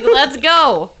 Like, let's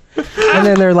go. And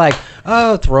then they're like,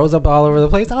 oh, throws up all over the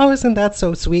place. Oh, isn't that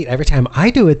so sweet? Every time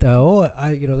I do it, though,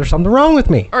 there's something wrong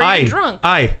with me. Or you're drunk.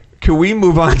 Can we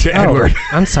move on to Edward?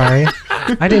 I'm sorry.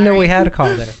 I didn't know we had a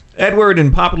call there. Edward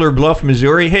in Poplar Bluff,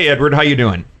 Missouri. Hey, Edward, how you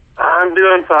doing? I'm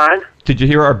doing fine. Did you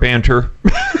hear our banter?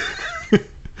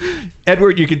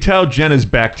 Edward, you can tell Jenna's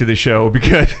back to the show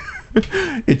because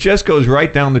it just goes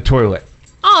right down the toilet.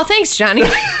 Oh, thanks, Johnny.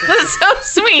 That's so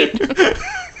sweet.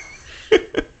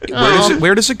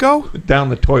 Where does it go? Down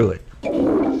the toilet.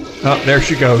 Oh, there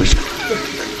she goes.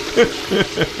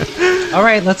 All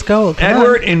right, let's go. Come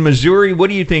Edward on. in Missouri.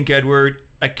 What do you think, Edward?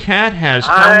 A cat has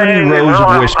how many rows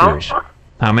of whiskers?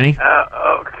 How many?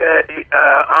 Okay.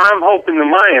 I'm hoping that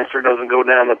my answer doesn't go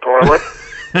down the toilet.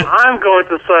 I'm going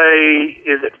to say,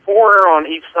 is it 4 on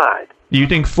each side? You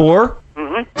think 4?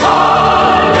 Mm-hmm.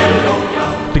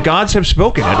 The gods have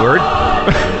spoken, Edward.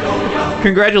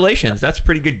 Congratulations. That's a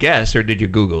pretty good guess, or did you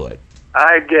Google it?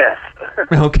 I guess.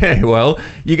 Okay, well,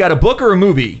 you got a book or a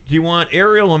movie? Do you want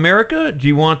Aerial America? Do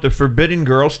you want The Forbidden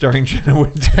Girl starring Jenna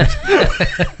Winters?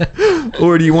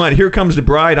 Or do you want Here Comes the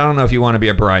Bride? I don't know if you want to be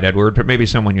a bride, Edward, but maybe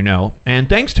someone you know. And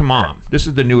Thanks to Mom. This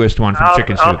is the newest one from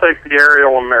Chicken Soup. I'll take the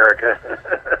Aerial America.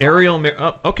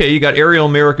 Okay, you got Aerial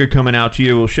America coming out to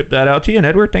you. We'll ship that out to you. And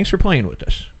Edward, thanks for playing with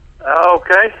us.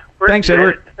 Okay. Thanks,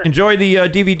 Edward. Enjoy the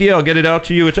DVD. I'll get it out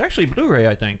to you. It's actually Blu-ray,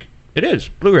 I think. It is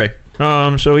Blu-ray.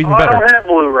 So even better. I don't have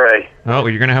Blu-ray. Oh,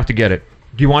 you're gonna have to get it.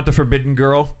 Do you want The Forbidden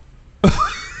Girl?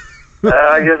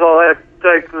 I guess I'll have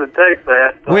to take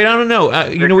that. Wait, I don't know.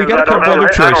 We got a couple other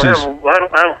choices.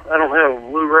 I don't have a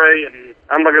Blu-ray, and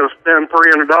I'm not going to spend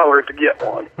 $300 to get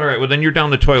one. All right, well then you're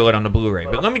down the toilet on the Blu-ray.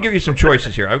 But let me give you some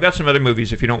choices here. I've got some other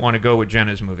movies if you don't want to go with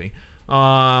Jenna's movie.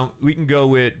 We can go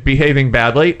with Behaving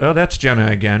Badly. Oh, that's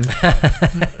Jenna again.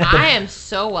 I am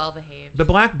so well behaved. The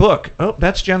Black Book. Oh,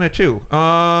 that's Jenna too.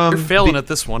 You're failing at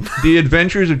this one. The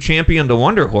Adventures of Champion the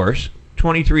Wonder Horse.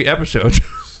 23 episodes.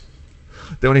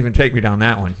 Don't even take me down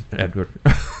that one, Edward.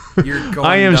 You're going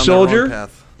I Am down Soldier. The wrong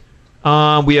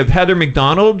path. We have Heather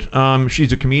McDonald.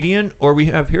 She's a comedian. Or we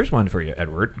have, here's one for you,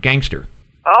 Edward. Gangster.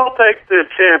 I'll take the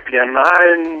Champion.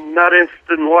 I'm not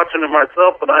interested in watching it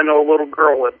myself, but I know a little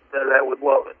girl that would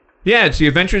love it. Yeah, it's The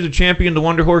Adventures of Champion the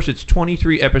Wonder Horse. It's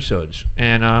 23 episodes.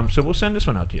 And so we'll send this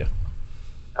one out to you.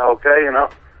 Okay, I'll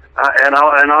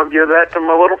give that to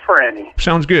my little Franny.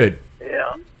 Sounds good.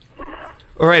 Yeah.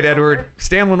 All right, Edward.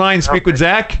 Stay on the line, speak with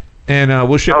Zach, and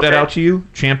we'll ship that out to you.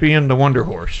 Champion the Wonder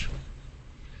Horse.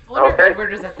 I wonder if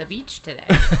Edward was at the beach today.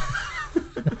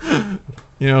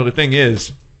 The thing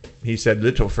is, he said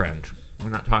little friend. We're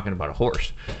not talking about a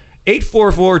horse.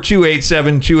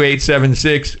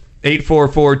 844-287-2876.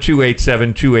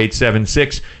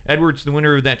 844-287-2876. Edward's the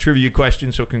winner of that trivia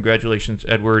question, so congratulations,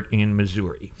 Edward in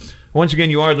Missouri. Once again,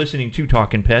 you are listening to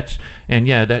Talkin' Pets, and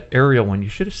yeah, that Aerial one, you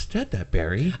should have said that,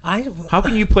 Barry. How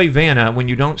can you play Vanna when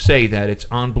you don't say that it's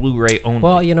on Blu-ray only?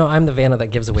 Well, I'm the Vanna that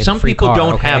gives away Some the free car. people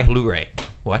don't have Blu-ray.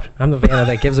 What? I'm the Vanna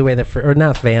that gives away the free, or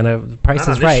not Vanna, Price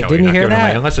is Right. Didn't you hear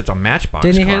that? Unless it's a Matchbox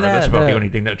Didn't you hear car. that? That's about the only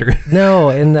thing that they're No,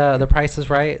 in the Price is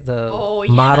Right, the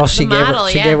model, she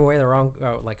gave away the wrong,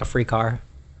 like a free car.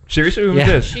 Seriously? Who was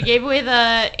this? She gave away the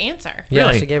answer. Yeah,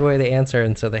 Really? she gave away the answer,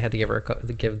 and so they had to give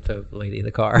the lady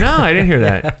the car. No, I didn't hear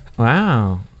that.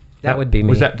 Wow. That would be me.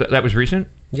 Was that was recent?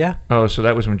 Yeah. Oh, so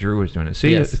that was when Drew was doing it.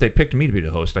 See, Yes. if they picked me to be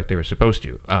the host like they were supposed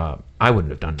to, I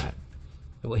wouldn't have done that.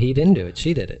 Well, he didn't do it.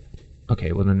 She did it.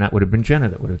 Okay, well then that would have been Jenna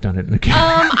that would have done it in the case.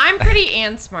 I'm pretty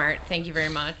and smart. Thank you very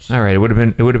much. All right, it would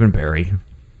have been Barry.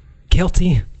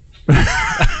 Guilty.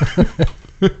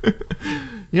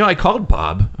 I called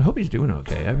Bob. I hope he's doing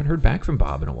okay. I haven't heard back from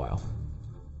Bob in a while.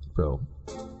 So,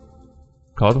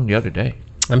 called him the other day.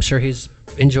 I'm sure he's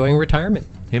enjoying retirement.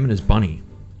 Him and his bunny.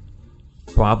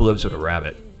 Bob lives with a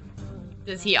rabbit.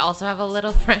 Does he also have a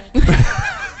little friend?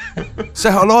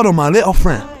 Say hello to my little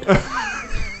friend.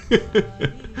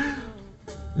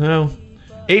 No.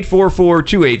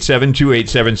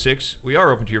 844-287-2876. We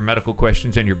are open to your medical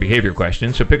questions and your behavior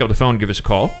questions, so pick up the phone and give us a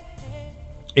call.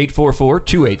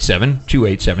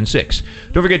 844-287-2876.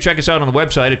 Don't forget to check us out on the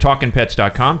website at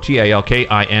talkinpets.com,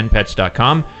 TALKIN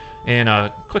pets.com,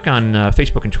 and click on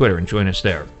Facebook and Twitter and join us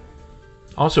there.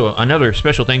 Also, another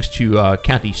special thanks to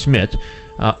Kathy Smith,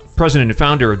 president and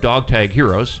founder of Dog Tag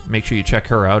Heroes. Make sure you check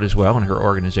her out as well and her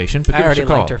organization. But I already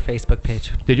liked her Facebook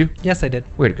page. Did you? Yes, I did.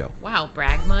 Way to go. Wow,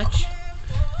 brag much?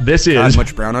 This is... Not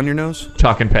much brown on your nose?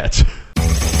 Talkin' Pets.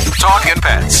 Talkin'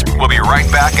 Pets. We'll be right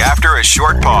back after a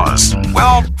short pause.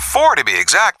 Well, 4 to be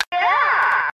exact.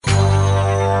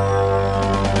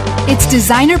 It's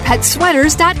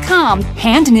DesignerPetSweaters.com.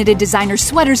 Hand-knitted designer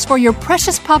sweaters for your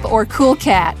precious pup or cool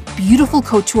cat. Beautiful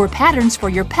couture patterns for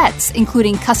your pets,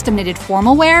 including custom-knitted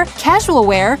formal wear, casual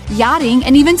wear, yachting,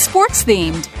 and even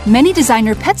sports-themed. Many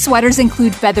designer pet sweaters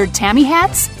include feathered tammy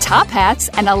hats, top hats,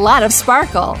 and a lot of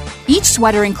sparkle. Each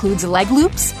sweater includes leg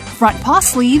loops, front paw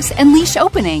sleeves, and leash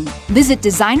opening. Visit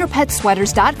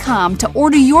DesignerPetSweaters.com to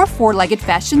order your four-legged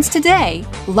fashions today.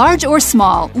 Large or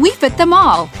small, we fit them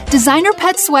all.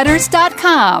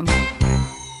 DesignerPetSweaters.com.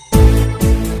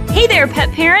 Hey there,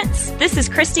 pet parents! This is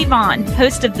Christy Vaughn,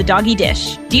 host of The Doggy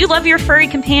Dish. Do you love your furry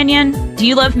companion? Do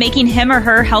you love making him or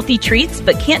her healthy treats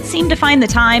but can't seem to find the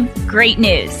time? Great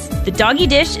news! The Doggy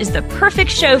Dish is the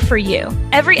perfect show for you.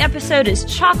 Every episode is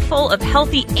chock full of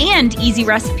healthy and easy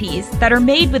recipes that are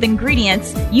made with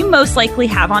ingredients you most likely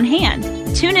have on hand.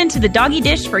 Tune into The Doggy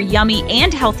Dish for yummy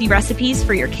and healthy recipes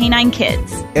for your canine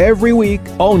kids. Every week,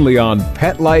 only on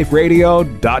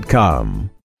PetLifeRadio.com.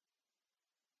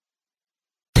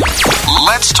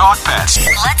 Let's talk pets.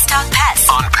 Let's talk pets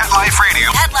On Pet Life Radio.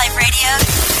 Pet Life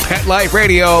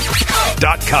Radio.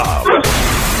 PetLifeRadio.com.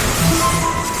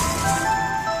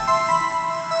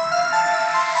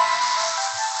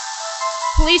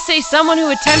 Police say someone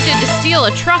who attempted to steal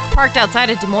a truck parked outside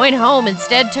a Des Moines home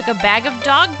instead took a bag of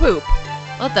dog poop.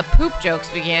 Let the poop jokes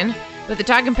begin. With the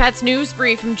Talkin' Pets news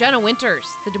brief from Jenna Winters,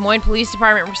 the Des Moines Police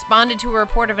Department responded to a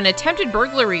report of an attempted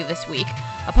burglary this week.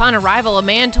 Upon arrival, a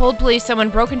man told police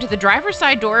someone broke into the driver's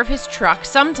side door of his truck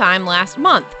sometime last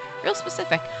month. Real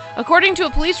specific. According to a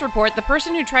police report, the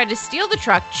person who tried to steal the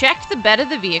truck checked the bed of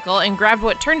the vehicle and grabbed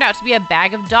what turned out to be a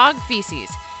bag of dog feces.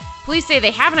 Police say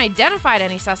they haven't identified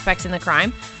any suspects in the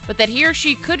crime, but that he or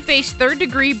she could face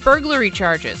third-degree burglary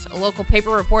charges. A local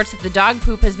paper reports that the dog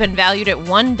poop has been valued at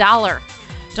 $1.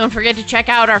 Don't forget to check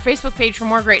out our Facebook page for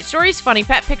more great stories, funny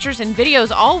pet pictures, and videos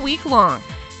all week long.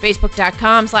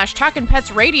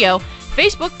 Facebook.com/TalkinPetsRadio,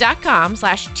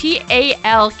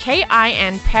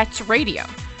 Facebook.com/TALKIN Pets Radio.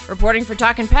 Reporting for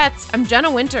Talkin' Pets, I'm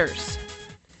Jenna Winters.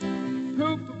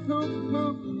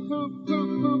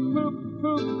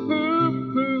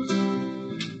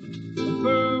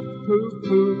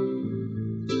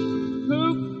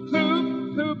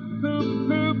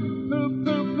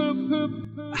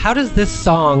 How does this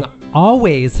song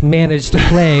always manage to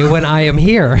play when I am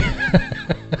here?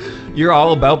 You're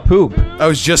all about poop. I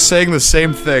was just saying the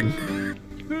same thing.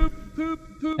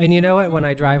 And you know what? When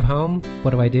I drive home,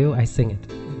 what do? I sing it.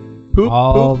 Poop,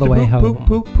 all poop, the way poop, home. Poop,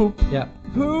 poop, poop. Yep.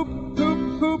 Poop, poop,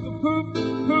 poop, poop, poop,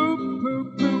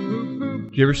 poop,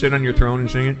 poop. Do you ever sit on your throne and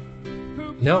sing it?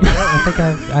 No,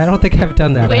 I don't think I've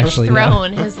done that. Which actually.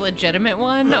 throne? No. His legitimate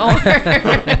one, or?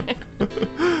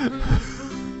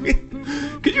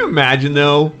 Could you imagine,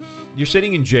 though? You're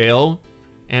sitting in jail,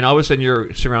 and all of a sudden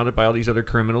you're surrounded by all these other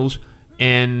criminals,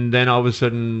 and then all of a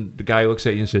sudden the guy looks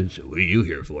at you and says, "What are you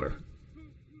here for?"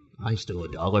 "I stole a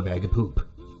 $1 bag of poop."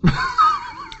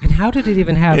 And how did it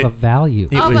even have a value?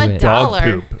 It was $1. dog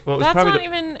poop. Well, it was That's probably not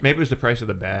even... Maybe it was the price of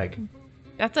the bag.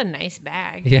 That's a nice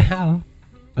bag. Yeah.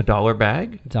 $1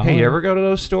 bag? $1. Hey, you ever go to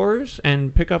those stores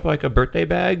and pick up like a birthday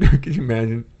bag? Can you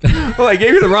imagine? Well, I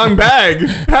gave you the wrong bag.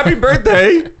 Happy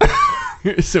birthday.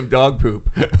 Here's some dog poop.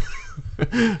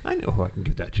 I know who I can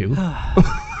give that to.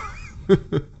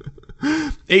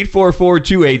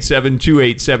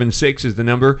 844-287-2876 is the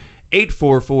number.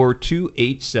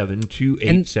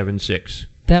 844-287-2876.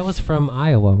 That was from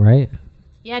Iowa, right?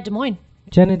 Yeah, Des Moines.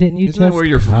 Jenna, didn't you Isn't that where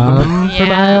you're from?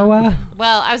 From Iowa?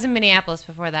 Well, I was in Minneapolis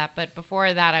before that, but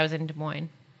before that I was in Des Moines.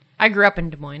 I grew up in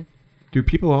Des Moines. Do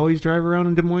people always drive around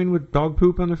in Des Moines with dog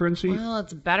poop on the front seat? Well,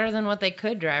 it's better than what they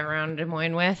could drive around Des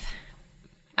Moines with.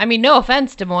 I mean, no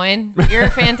offense, Des Moines. You're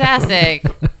fantastic.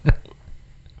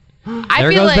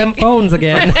 There goes them phones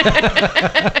again.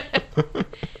 I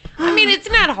mean, it's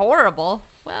not horrible.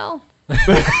 Well,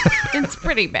 it's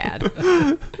pretty bad.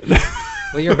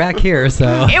 Well, you're back here,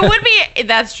 so. It would be,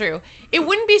 that's true. It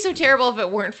wouldn't be so terrible if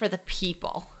it weren't for the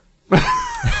people. All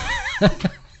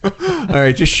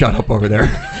right, just shut up over there.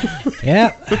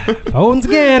 Yep. Phones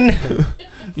again.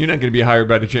 You're not going to be hired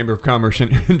by the Chamber of Commerce in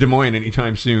Des Moines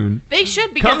anytime soon. They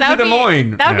should, because Come that to would Des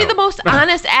Moines. That would be No. the most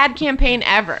honest ad campaign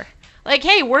ever. Like,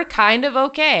 hey, we're kind of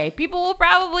okay. People will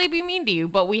probably be mean to you,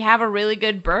 but we have a really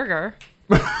good burger.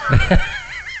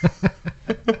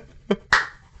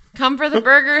 Come for the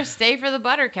burger, stay for the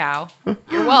butter cow.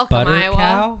 You're welcome, Butter Iowa.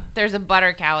 cow? There's a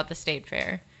butter cow at the state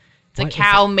fair. It's What a is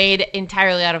cow made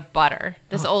entirely out of butter.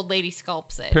 This old lady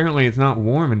sculpts it. Apparently, it's not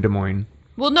warm in Des Moines.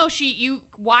 Well, no, you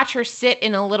watch her sit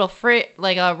in a little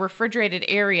like a refrigerated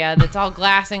area that's all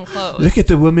glass enclosed. Look at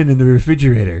the woman in the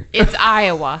refrigerator. It's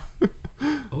Iowa.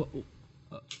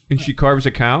 And she carves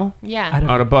a cow? Yeah.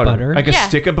 Out of butter. Like a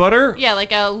stick of butter? Yeah,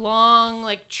 like a long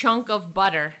chunk of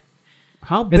butter.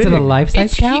 How big? Is it a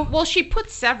life-size cow? Well, she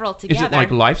puts several together. Is it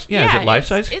like life? Yeah, is it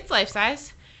life-size? It's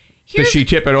life-size. Does she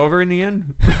tip it over in the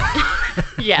end?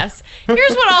 Yes.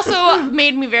 Here's what also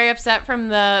made me very upset from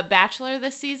The Bachelor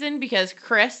this season, because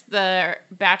Chris, the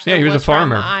Bachelor, he was a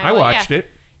farmer. from Iowa. I watched it.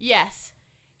 Yes.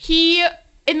 He,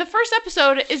 in the first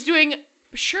episode, is doing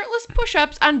shirtless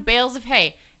push-ups on bales of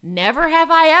hay. Never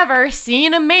have I ever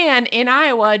seen a man in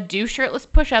Iowa do shirtless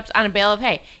push-ups on a bale of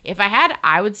hay. If I had,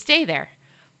 I would stay there.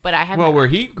 But I have Well, where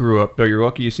he grew up, though, you're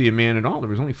lucky you see a man at all. There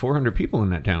was only 400 people in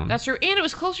that town. That's true. And it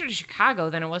was closer to Chicago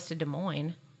than it was to Des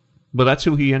Moines. Well, that's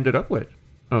who he ended up with.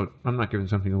 Oh, I'm not giving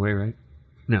something away, right?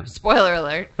 No. Spoiler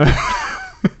alert.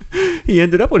 He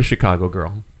ended up with a Chicago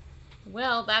girl.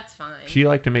 Well, that's fine. She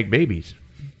liked to make babies.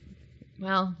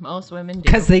 Well, most women do.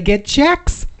 Because they get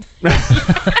checks.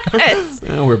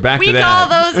 Oh, we're back to that. We call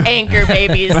those anchor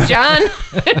babies, John.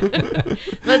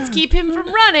 Let's keep him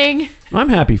from running. I'm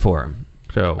happy for him.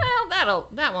 So. Well,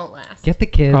 that won't last. Get the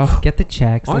kids, get the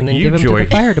checks, and then you, give them Joy? to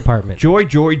the fire department. Joy,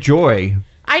 joy, joy.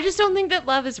 I just don't think that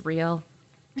love is real.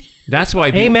 That's why.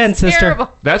 Amen, sister.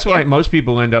 Terrible. That's why most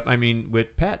people end up. I mean,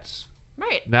 with pets.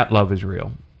 Right. That love is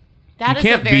real. That you is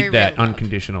can't a very beat that real love.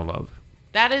 unconditional love.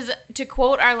 That is, to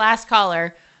quote our last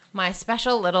caller, my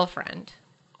special little friend,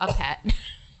 a pet.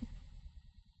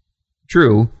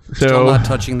 True. So Still not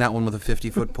touching that one with a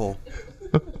 50-foot pole.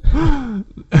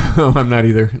 Oh, I'm not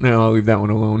either. No, I'll leave that one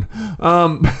alone.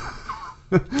 Lovely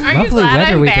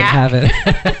weather, we can have it.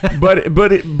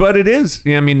 but it is.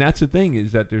 Yeah, I mean, that's the thing,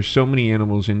 is that there's so many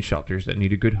animals in shelters that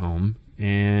need a good home,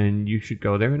 and you should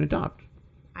go there and adopt.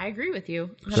 I agree with you.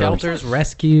 100%. Shelters,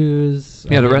 rescues.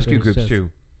 Yeah, the rescue there's groups just-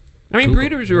 too. I mean,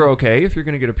 breeders are okay if you're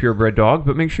going to get a purebred dog,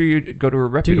 but make sure you go to a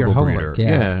reputable homework,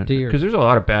 breeder. yeah. Do your- because there's a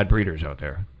lot of bad breeders out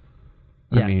there.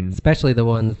 Yeah, I mean, especially the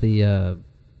ones, the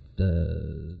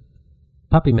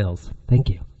puppy mills. Thank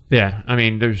you. yeah, I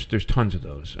mean, there's tons of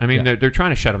those. I mean, Yeah. they're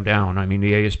trying to shut them down. I mean,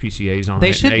 the ASPCA's on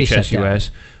They it, should and be shut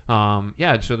HSUS.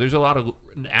 Yeah, so there's a lot of.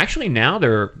 Actually, now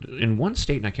they're in one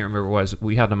state, and I can't remember what it was.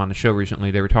 We had them on the show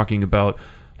recently. They were talking about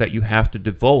that you have to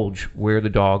divulge where the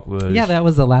dog was. Yeah, that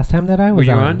was the last time that I was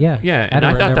Were you on. Yeah, yeah, and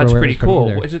I don't thought remember that's where it pretty was from cool.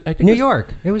 either. Was it, I think New it was-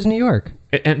 York. It was New York.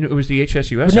 And it was the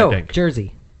HSUS, No, I think.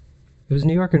 Jersey. It was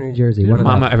New York or New Jersey. Did One of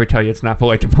Mama them. ever tell you it's not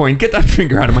polite to point? Get that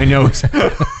finger out of my nose.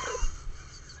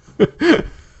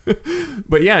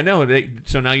 But yeah, no.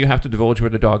 So now you have to divulge where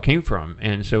the dog came from,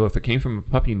 and so if it came from a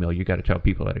puppy mill, you got to tell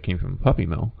people that it came from a puppy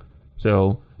mill.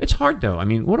 So it's hard, though. I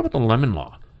mean, what about the lemon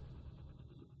law?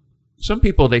 Some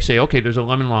people, they say, okay, there's a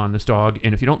lemon law on this dog,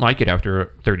 and if you don't like it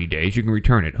after 30 days, you can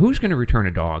return it. Who's going to return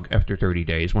a dog after 30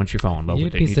 days once you fall in love You'd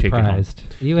with it? be and you take it home? surprised.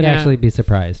 You would Yeah. actually be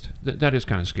surprised. That is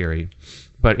kind of scary,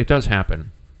 but it does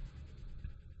happen.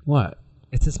 What?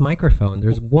 It's this microphone.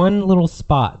 There's one little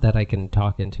spot that I can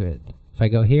talk into it. If I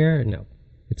go here, no.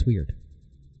 It's weird.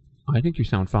 I think you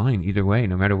sound fine either way,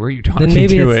 no matter where you talk Then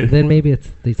maybe into it's, it. Then maybe it's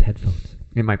these headphones.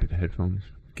 It might be the headphones.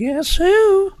 Guess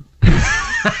who?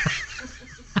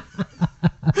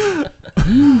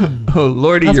 Oh,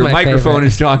 Lordy, That's your my microphone favorite.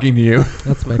 is talking to you.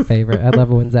 That's my favorite. I love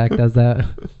it when Zach does that.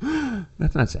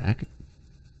 That's not Zach.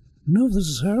 No, this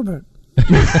is Herbert.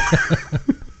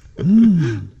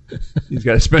 He's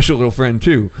got a special little friend,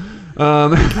 too.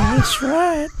 That's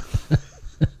right.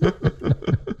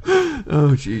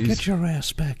 Oh, jeez. Get your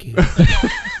ass back here.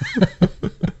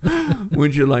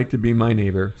 Would you like to be my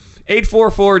neighbor?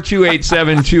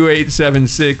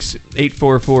 844-287-2876.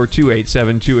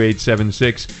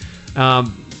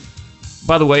 844-287-2876.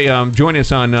 By the way, join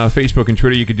us on Facebook and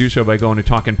Twitter. You can do so by going to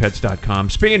TalkinPets.com.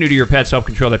 Spay and neuter your pets. Help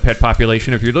control that pet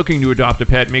population. If you're looking to adopt a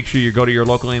pet, make sure you go to your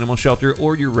local animal shelter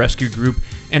or your rescue group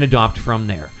and adopt from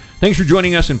there. Thanks for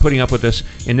joining us and putting up with us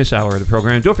in this hour of the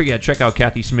program. Don't forget, check out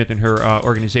Kathy Smith and her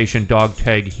organization, Dog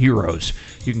Tag Heroes.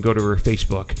 You can go to her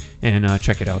Facebook and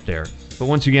check it out there. But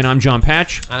once again, I'm John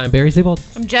Patch. I'm Barry Siebold.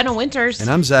 I'm Jenna Winters. And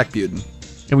I'm Zach Buden.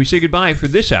 And we say goodbye for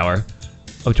this hour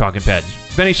of Talking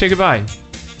Pets. Benny, say goodbye.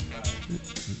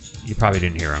 You probably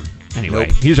didn't hear him. Anyway,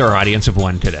 Nope. He's our audience of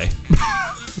one today.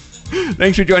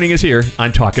 Thanks for joining us here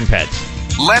on Talking Pets.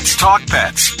 Let's Talk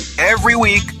Pets every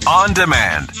week on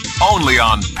demand, only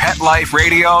on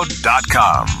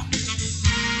PetLifeRadio.com.